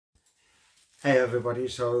Hey everybody,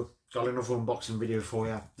 so got another unboxing video for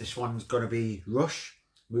you. This one's going to be Rush,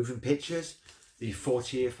 Moving Pictures, the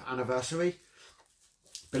 40th anniversary.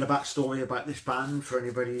 Bit of backstory about this band for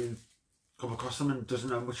anybody who come across them and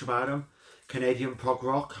doesn't know much about them. Canadian prog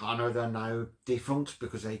rock. I know they're now defunct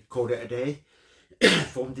because they called it a day.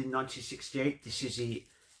 Formed in 1968. This is the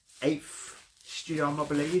 8th studio album, I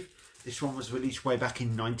believe. This one was released way back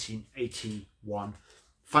in 1981.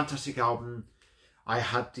 Fantastic album. I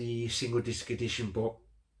had the single disc edition, but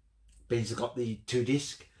Beans got the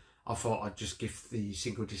 2-disc. I thought I'd just give the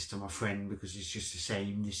single disc to my friend because it's just the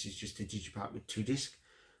same. This is just a digipack with 2 discs.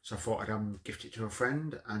 So I thought I'd gift it to a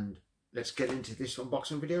friend, and let's get into this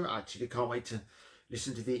unboxing video. I actually can't wait to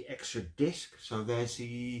listen to the extra disc. So there's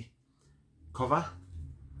the cover.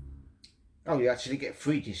 Oh, you actually get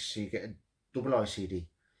 3 discs, so you get a double I CD.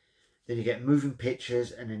 Then you get Moving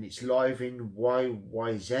Pictures, and then it's live in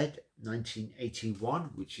YYZ 1981,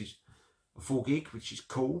 which is a 4 gig, which is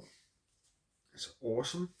cool. That's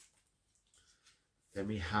awesome. Then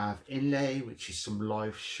we have Inlay, which is some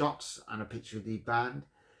live shots and a picture of the band.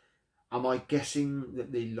 Am I guessing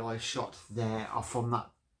that the live shots there are from that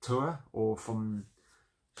tour or from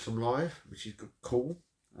some live, which is cool.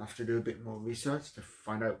 I have to do a bit more research to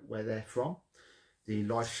find out where they're from. The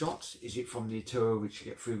live shots, is it from the tour which you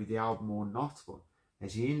get through with the album or not? But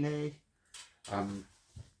there's the inlay.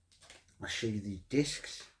 I'll show you the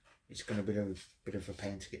discs. It's going to be a bit of a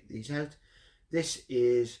pain to get these out. This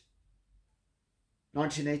is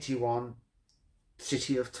 1981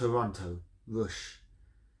 City of Toronto, Rush.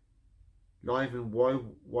 Live in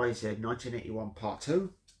YYZ 1981 Part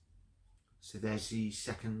 2. So there's the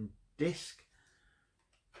second disc.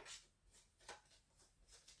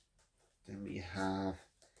 Then we have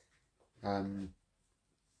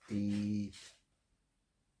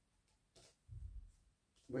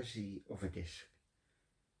where's the other disc?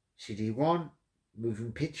 CD1,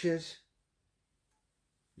 Moving Pictures,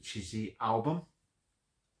 which is the album.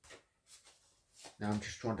 Now I'm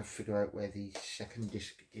just trying to figure out where the second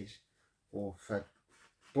disc is, or third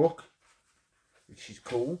book, which is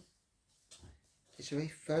cool. Is there a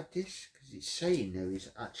third disc? Because it's saying there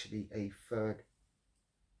is actually a third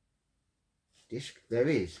disc. There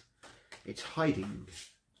is. It's hiding.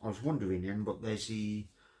 I was wondering then, but there's the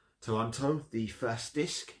Toronto, the first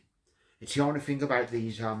disc. It's the only thing about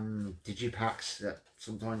these digipacks that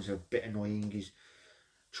sometimes are a bit annoying is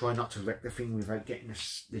try not to wreck the thing without getting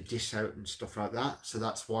the disc out and stuff like that. So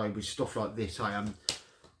that's why with stuff like this, I've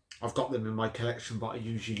got them in my collection, but I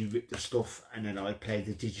usually rip the stuff and then I play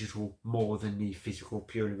the digital more than the physical,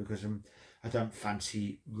 purely because I don't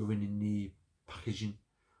fancy ruining the packaging.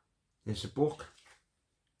 There's a book.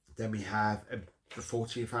 Then we have the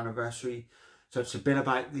 40th anniversary. So it's a bit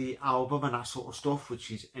about the album and that sort of stuff, which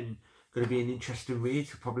is going to be an interesting read.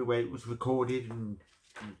 Probably where it was recorded and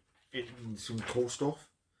some cool stuff.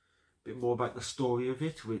 A bit more about the story of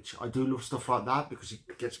it, which I do love stuff like that because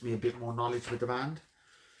it gets me a bit more knowledge with the band.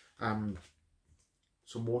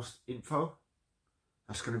 Some more info.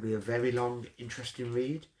 That's going to be a very long, interesting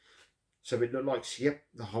read. So it looked like, yep,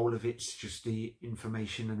 the whole of it's just the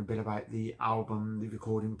information and a bit about the album, the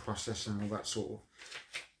recording process and all that sort of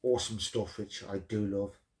awesome stuff, which I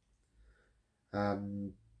do love.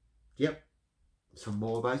 Yep, some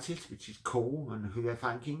more about it, which is cool, and who they're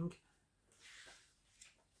thanking.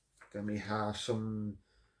 Then we have some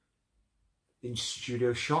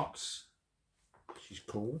in-studio shots, which is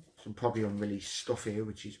cool. Some probably unreleased stuff here,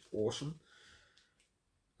 which is awesome.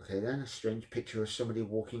 Okay then, a strange picture of somebody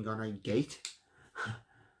walking on a gate.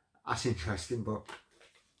 That's interesting, but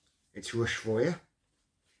it's Rush for you.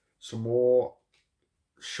 Some more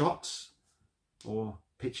shots or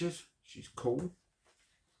pictures, which is cool.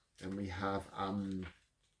 Then we have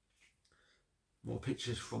more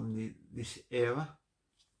pictures from this era.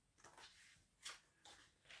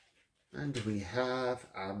 And we have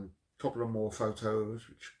a couple of more photos,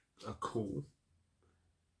 which are cool.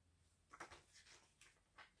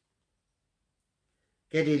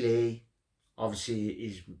 Geddy Lee, obviously,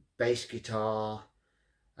 is bass guitar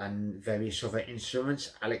and various other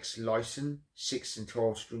instruments. Alex Lyson, 6 and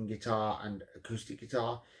 12 string guitar and acoustic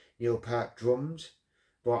guitar. Neil Peart, drums.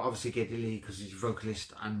 But obviously Geddy Lee because he's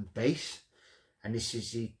vocalist and bass. And this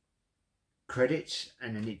is the credits,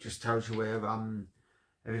 and then it just tells you where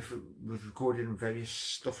everything was recorded and various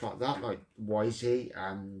stuff like that, like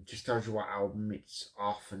YZ. Just tells you what album it's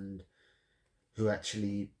off and who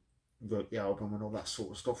actually wrote the album and all that sort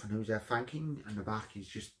of stuff and who's they're thanking, and the back is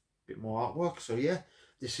just a bit more artwork. So yeah,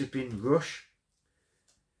 this has been Rush,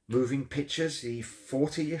 Moving Pictures, the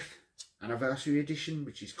 40th anniversary edition,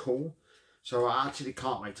 which is cool. So I actually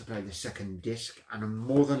can't wait to play the second disc, and I'm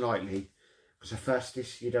more than likely because the first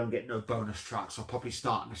disc you don't get no bonus tracks. I'll probably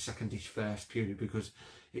start on the second disc first, purely because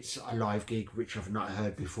it's a live gig which I've not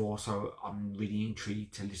heard before, so I'm really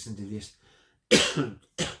intrigued to listen to this.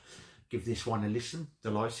 Give this one a listen,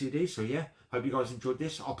 the live CD. So yeah, hope you guys enjoyed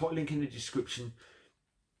this. I'll put a link in the description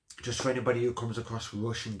just for anybody who comes across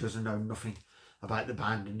Rush and doesn't know nothing about the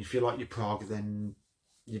band, and if you like your prog then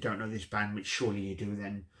you don't know this band, which surely you do,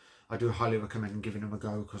 then I do highly recommend giving them a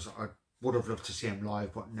go, because I would have loved to see them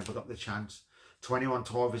live but never got the chance.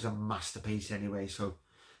 2112 is a masterpiece anyway. So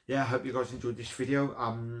yeah, I hope you guys enjoyed this video.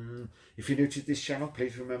 If you're new to this channel,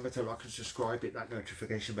 please remember to like and subscribe, hit that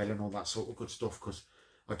notification bell and all that sort of good stuff, because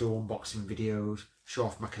I do unboxing videos, show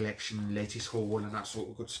off my collection, latest haul and that sort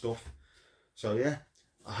of good stuff. So yeah,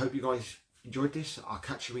 I hope you guys enjoyed this. I'll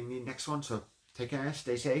catch you in the next one, so take care,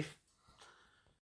 stay safe.